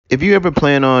If you ever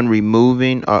plan on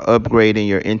removing or upgrading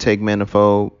your intake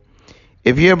manifold,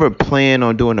 if you ever plan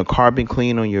on doing a carbon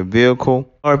clean on your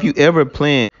vehicle, or if you ever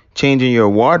plan changing your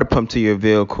water pump to your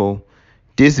vehicle,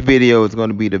 this video is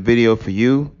going to be the video for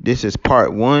you. This is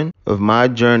part 1 of my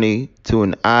journey to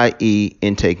an IE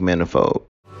intake manifold.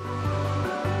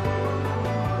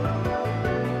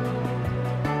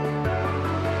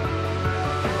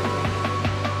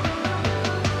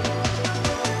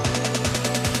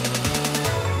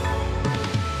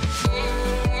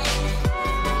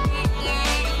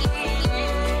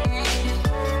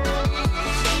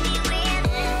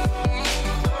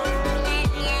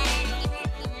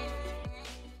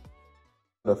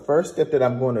 The first step that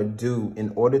I'm going to do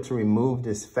in order to remove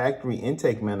this factory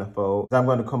intake manifold is I'm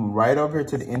going to come right over here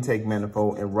to the intake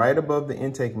manifold, and right above the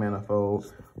intake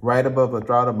manifold, right above the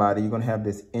throttle body, you're going to have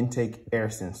this intake air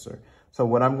sensor. So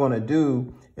what I'm going to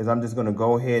do is I'm just going to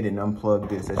go ahead and unplug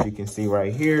this. As you can see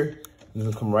right here, I'm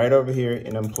going to come right over here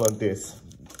and unplug this.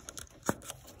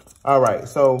 All right,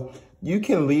 so you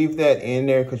can leave that in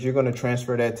there because you're going to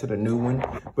transfer that to the new one,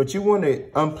 but you want to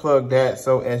unplug that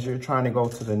so as you're trying to go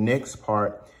to the next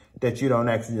part that you don't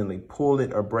accidentally pull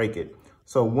it or break it.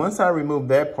 So once I remove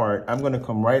that part, I'm going to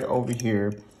come right over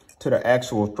here to the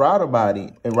actual throttle body.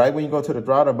 And right when you go to the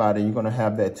throttle body, you're going to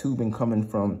have that tubing coming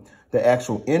from the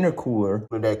actual intercooler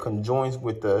that conjoins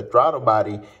with the throttle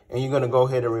body. And you're going to go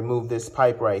ahead and remove this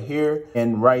pipe right here.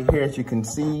 And right here, as you can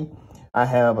see, I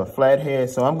have a flathead,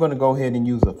 so I'm going to go ahead and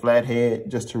use a flathead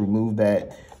just to remove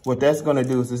that. What that's going to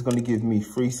do is it's going to give me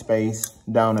free space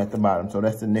down at the bottom. So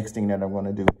that's the next thing that I'm going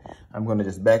to do. I'm going to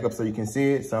just back up so you can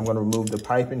see it. So I'm going to remove the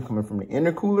piping coming from the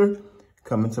intercooler,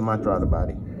 coming to my throttle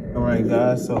body. All right,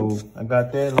 guys, so I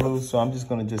got that loose. So I'm just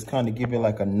going to just kind of give it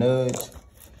like a nudge,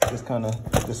 just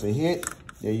a hit.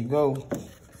 There you go.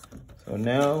 So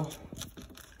now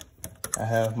I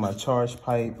have my charge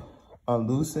pipe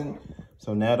unloosened.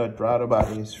 So now the throttle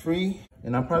body is free,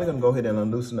 and I'm probably gonna go ahead and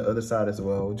unloosen the other side as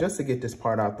well, just to get this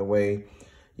part out the way.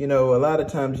 You know, a lot of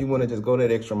times you wanna just go that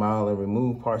extra mile and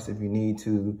remove parts if you need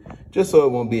to, just so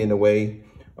it won't be in the way,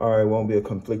 or it won't be a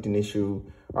conflicting issue,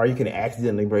 or you can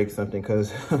accidentally break something,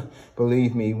 because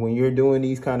believe me, when you're doing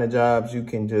these kind of jobs, you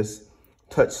can just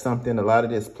touch something. A lot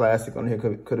of this plastic on here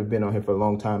could have been on here for a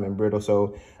long time and brittle.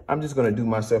 So I'm just gonna do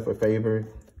myself a favor,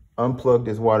 unplug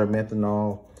this water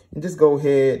methanol, and just go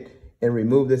ahead and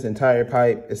remove this entire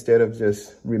pipe instead of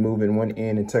just removing one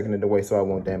end and tucking it away so I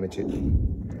won't damage it.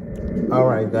 All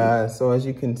right, guys, so as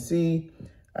you can see,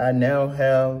 I now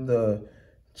have the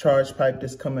charge pipe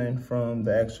that's coming from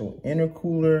the actual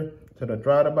intercooler to the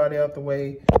throttle body out the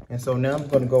way. And so now I'm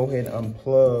gonna go ahead and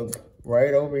unplug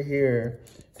right over here.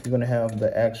 You're gonna have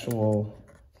the actual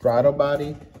throttle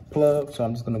body plug. So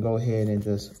I'm just gonna go ahead and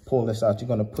just pull this out. You're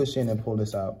gonna push in and pull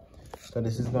this out. So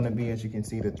this is gonna be, as you can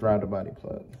see, the throttle body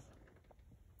plug.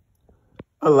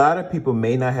 A lot of people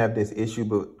may not have this issue,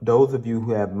 but those of you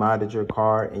who have modded your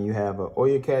car and you have an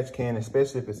oil catch can,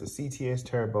 especially if it's a CTS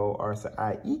turbo or it's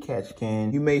an IE catch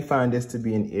can, you may find this to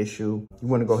be an issue. You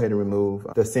want to go ahead and remove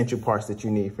the essential parts that you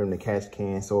need from the catch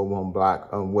can so it won't block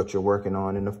what you're working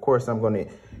on. And of course, I'm going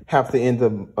to have to end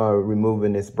up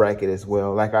removing this bracket as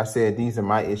well. Like I said, these are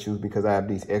my issues because I have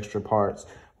these extra parts.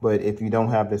 But if you don't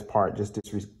have this part, just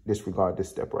disregard this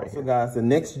step right here. So guys, the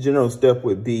next general step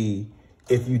would be,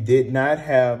 if you did not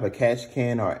have a catch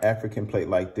can or African plate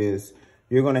like this,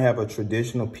 you're going to have a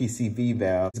traditional PCV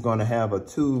valve. It's going to have a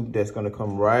tube that's going to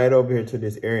come right over here to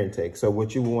this air intake. So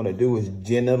what you want to do is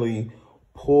gently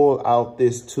pull out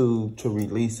this tube to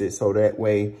release it, so that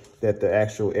way that the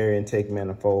actual air intake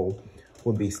manifold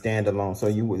would be standalone. So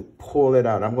you would pull it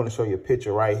out. I'm going to show you a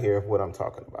picture right here of what I'm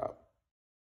talking about.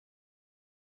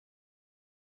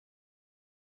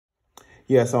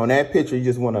 Yeah, so in that picture, you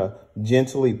just want to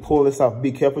gently pull this off.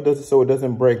 Be careful so it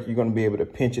doesn't break. You're going to be able to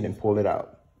pinch it and pull it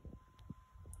out.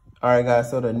 All right, guys,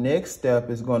 so the next step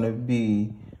is going to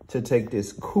be to take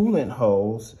this coolant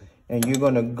hose, and you're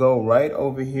going to go right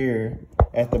over here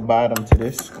at the bottom to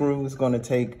this screw. It's going to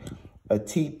take a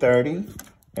T30,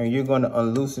 and you're going to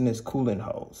unloosen this coolant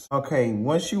hose. Okay,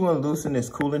 once you unloosen this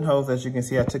coolant hose, as you can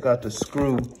see, I took out the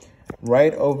screw.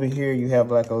 Right over here, you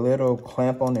have like a little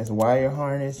clamp on this wire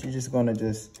harness. You're just gonna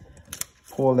just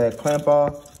pull that clamp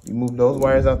off. You move those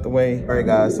wires out the way. All right,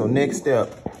 guys, so next step,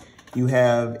 you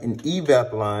have an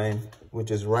evap line,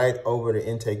 which is right over the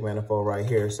intake manifold right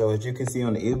here. So as you can see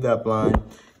on the evap line,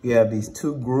 you have these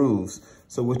 2 grooves.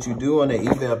 So what you do on the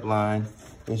evap line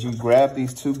is you grab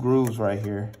these 2 grooves right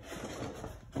here.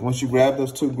 Once you grab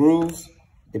those 2 grooves,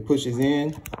 it pushes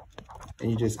in, and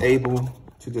you're just able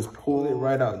to just pull it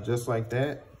right out just like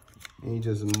that. And you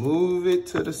just move it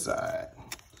to the side.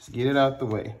 Just get it out the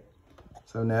way.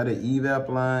 So now the evap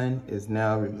line is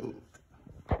now removed.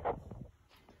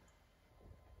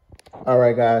 All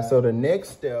right, guys, so the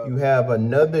next step, you have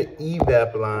another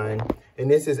evap line,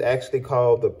 and this is actually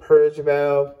called the purge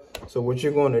valve. So what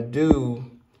you're going to do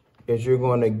is you're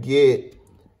going to get,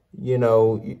 you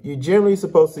know, you're generally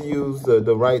supposed to use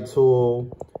the right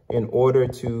tool in order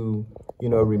to, you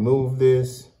know, remove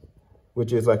this,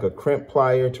 which is like a crimp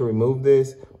plier to remove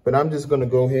this. But I'm just going to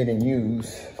go ahead and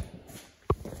use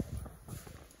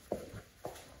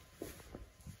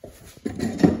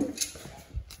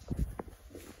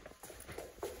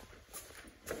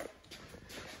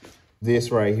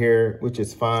this right here, which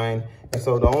is fine. And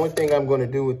so the only thing I'm going to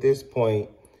do at this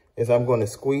point is I'm going to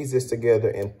squeeze this together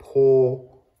and pull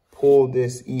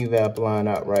this evap line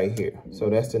out right here.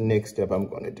 So that's the next step I'm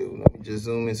going to do. Let me just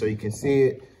zoom in so you can see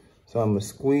it. So I'm going to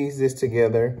squeeze this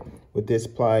together with this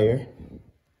plier.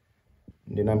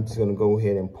 And then I'm just going to go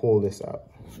ahead and pull this out.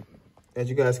 As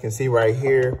you guys can see right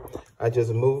here, I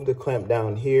just moved the clamp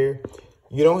down here.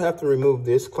 You don't have to remove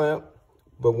this clamp,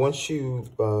 but once you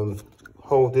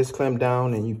hold this clamp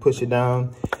down and you push it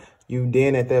down, you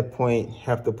then at that point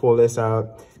have to pull this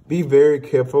out. Be very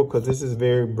careful because this is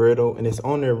very brittle and it's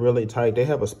on there really tight. They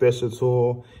have a special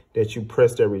tool that you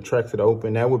press that retracts it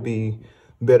open. That would be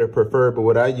better preferred, but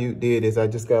what I did is I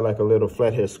just got like a little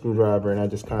flathead screwdriver and I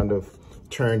just kind of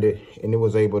turned it and it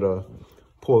was able to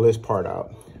pull this part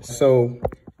out. So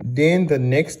then the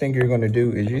next thing you're going to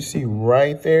do is you see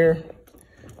right there,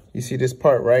 you see this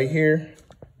part right here.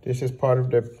 This is part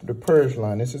of the purge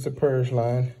line. This is the purge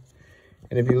line.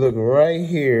 And if you look right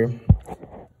here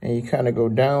and you kind of go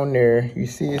down there, you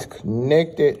see it's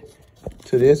connected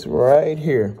to this right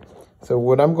here. So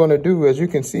what I'm going to do, as you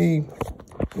can see,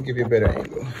 let me give you a better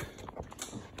angle.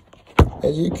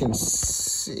 As you can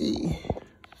see,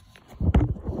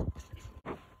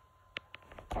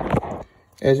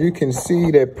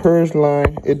 that purge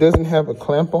line, it doesn't have a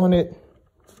clamp on it.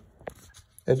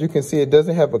 As you can see, it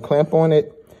doesn't have a clamp on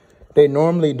it. They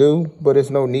normally do, but there's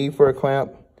no need for a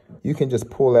clamp. You can just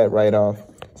pull that right off.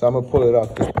 So I'm gonna pull it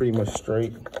off just pretty much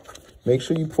straight. Make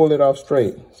sure you pull it off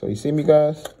straight. So you see me,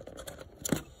 guys?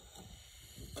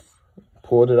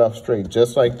 Pulled it off straight,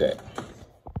 just like that.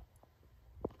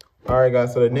 All right,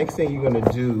 guys, so the next thing you're gonna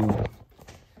do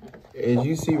is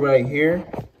you see right here,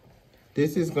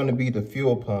 this is gonna be the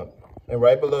fuel pump. And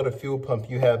right below the fuel pump,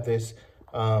 you have this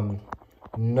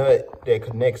nut that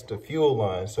connects the fuel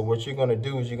line. So what you're going to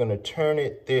do is you're going to turn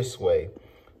it this way.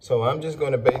 So I'm just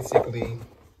going to basically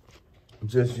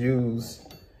just use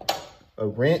a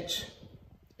wrench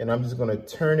and I'm just going to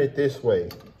turn it this way.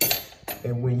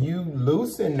 And when you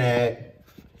loosen that,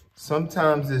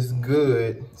 sometimes it's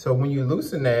good. So when you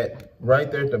loosen that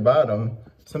right there at the bottom,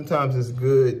 sometimes it's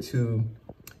good to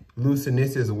loosen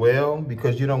this as well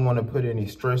because you don't want to put any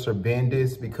stress or bend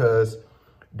this because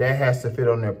that has to fit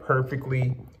on there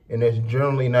perfectly, and there's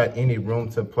generally not any room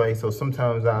to play. So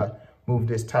sometimes I move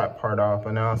this top part off,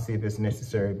 and I'll see if it's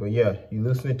necessary. But yeah, you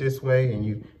loosen it this way,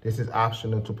 and this is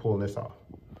optional to pull this off.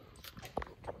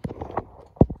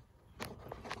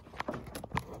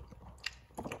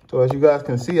 So as you guys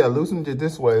can see, I loosened it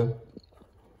this way,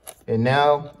 and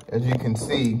now, as you can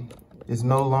see, it's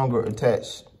no longer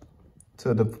attached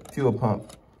to the fuel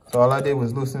pump. So all I did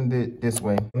was loosen it this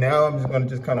way. Now I'm just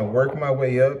gonna kind of work my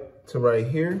way up to right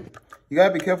here. You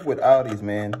gotta be careful with Audis,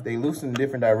 man. They loosen in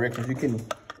different directions.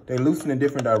 They loosen in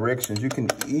different directions. You can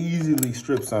easily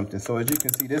strip something. So as you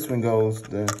can see, this one goes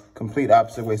the complete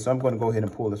opposite way. So I'm gonna go ahead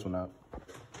and pull this one out.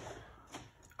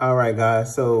 All right,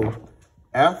 guys, so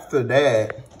after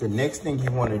that, the next thing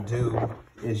you wanna do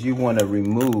is you wanna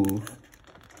remove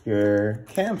your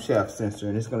camshaft sensor,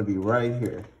 and it's gonna be right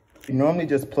here. It normally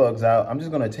just plugs out. I'm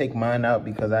just gonna take mine out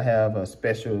because I have a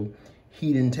special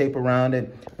heating tape around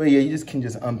it. But yeah, you can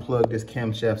just unplug this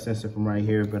camshaft sensor from right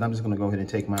here. But I'm just gonna go ahead and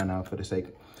take mine out for the sake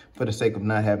of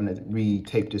not having to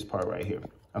re-tape this part right here.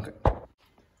 Okay.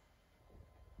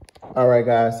 All right,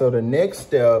 guys, so the next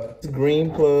step, this green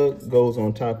plug goes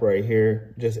on top right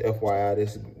here. Just FYI,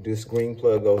 this green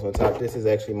plug goes on top. This is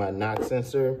actually my knock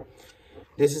sensor.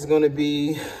 This is gonna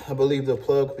be, I believe, the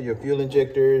plug for your fuel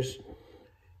injectors.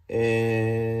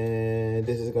 And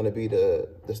this is going to be the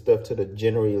stuff to the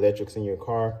general electrics in your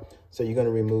car. So you're going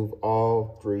to remove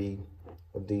all 3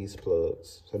 of these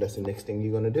plugs. So that's the next thing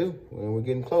you're going to do. And we're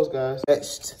getting close, guys.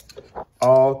 Attached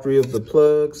all 3 of the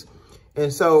plugs.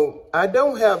 And so I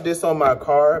don't have this on my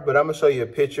car, but I'm going to show you a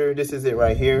picture. This is it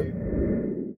right here.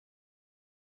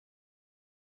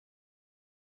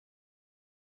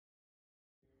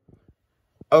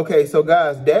 Okay, so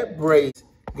guys, that brace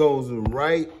goes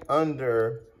right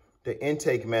under the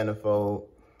intake manifold,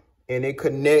 and it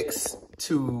connects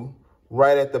to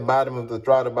right at the bottom of the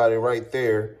throttle body right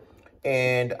there.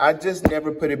 And I just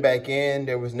never put it back in.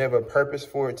 There was never a purpose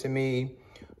for it to me,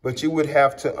 but you would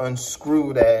have to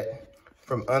unscrew that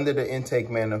from under the intake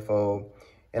manifold.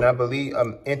 And I believe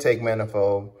intake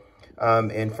manifold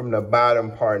and from the bottom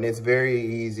part, and it's very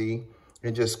easy.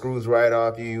 It just screws right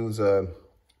off. You use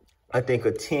I think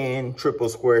a 10 triple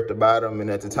square at the bottom, and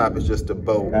at the top is just a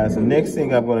bolt. Guys, the next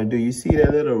thing I'm gonna do, you see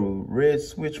that little red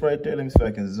switch right there? Let me see if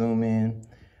I can zoom in.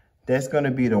 That's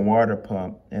gonna be the water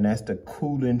pump, and that's the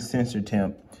coolant sensor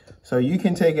temp. So you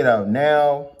can take it out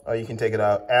now, or you can take it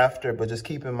out after, but just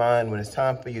keep in mind when it's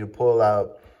time for you to pull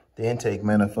out the intake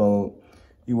manifold,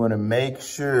 you wanna make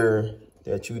sure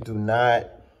that you do not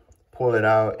pull it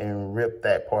out and rip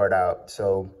that part out.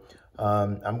 So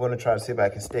I'm gonna try to see if I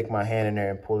can stick my hand in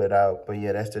there and pull it out. But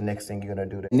yeah, that's the next thing you're gonna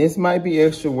do. And this might be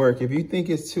extra work. If you think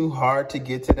it's too hard to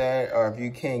get to that, or if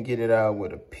you can't get it out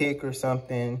with a pick or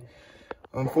something,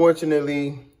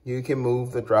 unfortunately, you can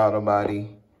move the throttle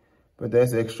body. But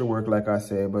that's extra work, like I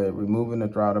said. But removing the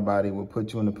throttle body will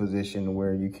put you in a position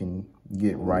where you can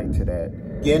get right to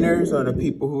that. Beginners are the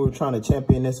people who are trying to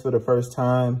champion this for the first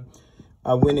time.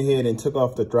 I went ahead and took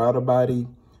off the throttle body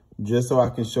just so I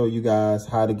can show you guys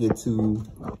how to get to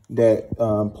that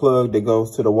plug that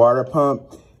goes to the water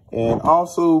pump. And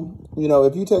also, you know,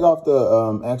 if you take off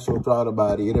the actual throttle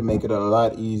body, it'll make it a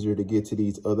lot easier to get to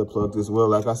these other plugs as well.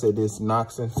 Like I said, this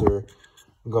knock sensor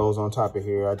goes on top of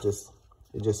here.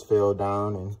 It just fell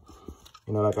down, and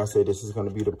you know, like I said, this is going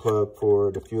to be the plug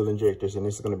for the fuel injectors, and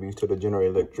this is going to be to the general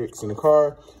electrics in the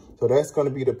car. So that's going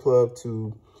to be the plug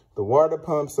to the water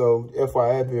pump. So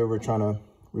FYI, if you're ever trying to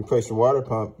replace your water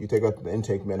pump, you take out the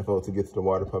intake manifold to get to the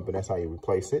water pump, and that's how you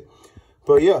replace it.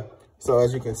 But yeah, so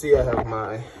as you can see, I have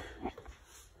my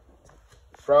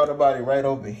throttle body right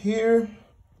over here.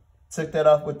 Took that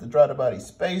off with the throttle body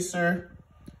spacer,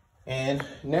 and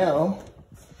now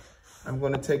I'm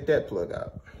going to take that plug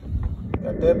out.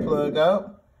 Got that plug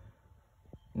out.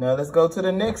 Now let's go to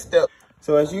the next step.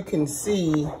 So as you can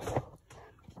see,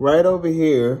 right over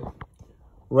here,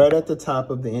 right at the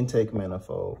top of the intake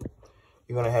manifold,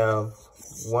 you're going to have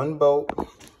one bolt.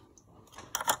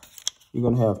 You're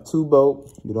going to have two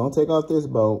bolts. You don't take out this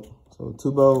bolt. So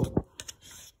two bolts.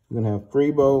 You're going to have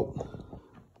three bolts.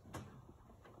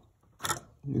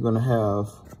 You're going to have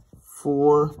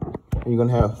four. And you're going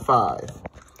to have five.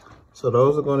 So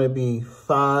those are going to be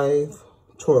 5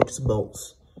 Torx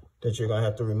bolts that you're going to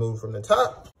have to remove from the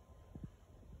top.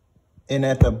 And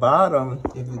at the bottom,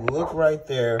 if you look right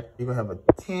there, you're going to have a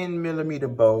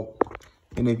 10mm bolt.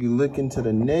 And if you look into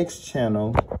the next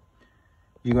channel,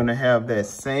 you're going to have that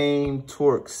same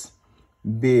Torx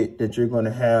bit that you're going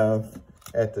to have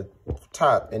at the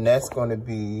top. And that's going to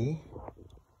be,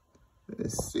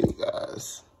 let's see,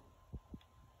 guys,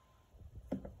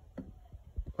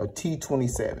 a T27.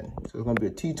 So it's going to be a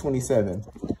T27.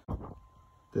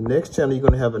 The next channel, you're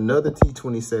going to have another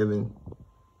T27.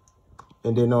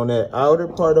 And then on that outer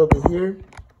part over here,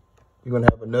 you're going to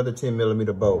have another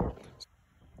 10mm bolt.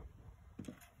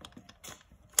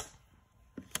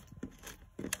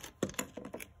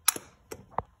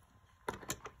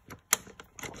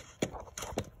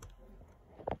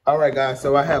 All right, guys,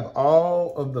 so I have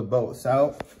all of the bolts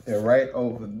out. They're right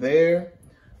over there.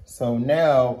 So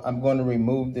now I'm going to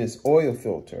remove this oil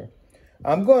filter.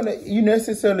 You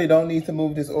necessarily don't need to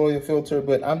move this oil filter,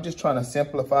 but I'm just trying to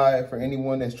simplify it for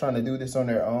anyone that's trying to do this on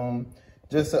their own,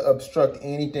 just to obstruct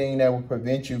anything that will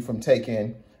prevent you from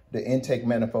taking the intake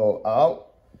manifold out.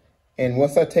 And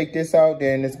once I take this out,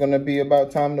 then it's going to be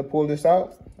about time to pull this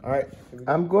out. All right,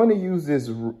 I'm going to use this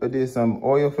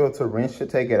oil filter wrench to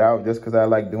take it out, just because I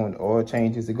like doing oil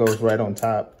changes. It goes right on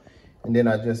top, and then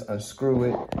I just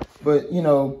unscrew it. But, you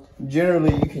know,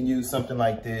 generally you can use something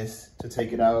like this to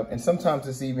take it out. And sometimes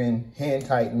it's even hand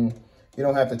tightened. You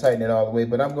don't have to tighten it all the way,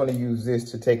 but I'm going to use this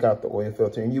to take out the oil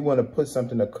filter. And you want to put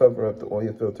something to cover up the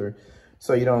oil filter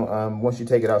so you don't, once you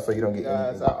take it out, so you don't get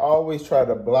anything. I always try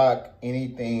to block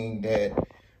anything that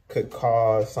could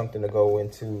cause something to go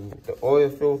into the oil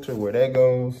filter, where that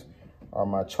goes, or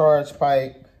my charge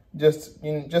pipe, just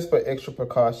for extra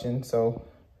precaution. So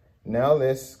now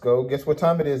let's go. Guess what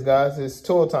time it is, guys? It's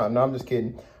tool time. No, I'm just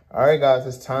kidding. All right, guys,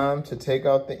 it's time to take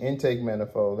out the intake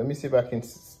manifold. Let me see if I can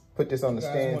put this on the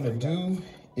stand. What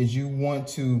you want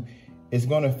to do is it's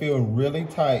going to feel really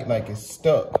tight, like it's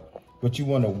stuck, but you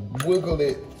want to wiggle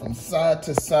it from side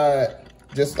to side,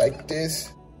 just like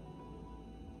this.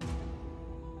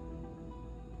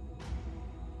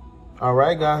 All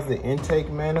right, guys, the intake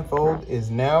manifold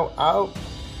is now out.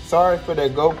 Sorry for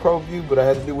that GoPro view, but I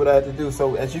had to do what I had to do.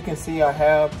 So as you can see, I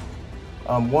have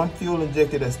one fuel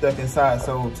injector that's stuck inside.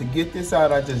 So to get this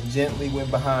out, I just gently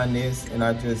went behind this and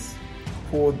I just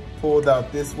pulled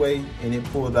out this way, and it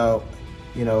pulled out,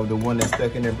 you know, the one that's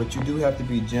stuck in there. But you do have to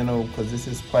be gentle because this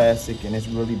is plastic and it's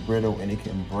really brittle and it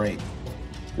can break.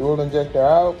 Fuel injector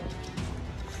out.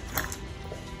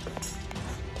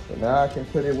 So now I can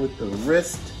put it with the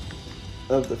wrist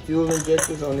of the fuel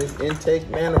injectors on this intake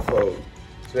manifold.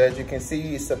 So as you can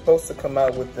see, it's supposed to come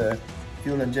out with the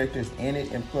fuel injectors in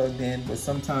it and plugged in, but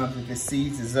sometimes if it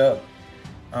seizes up,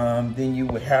 then you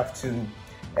would have to,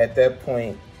 at that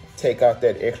point, take out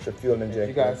that extra fuel injector. As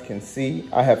you guys can see,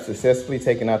 I have successfully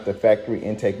taken out the factory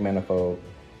intake manifold.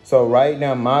 So right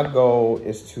now, my goal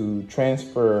is to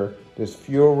transfer this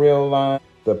fuel rail line,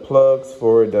 the plugs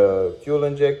for the fuel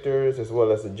injectors, as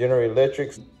well as the General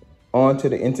Electrics, onto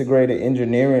the integrated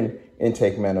engineering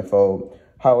intake manifold.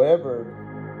 However,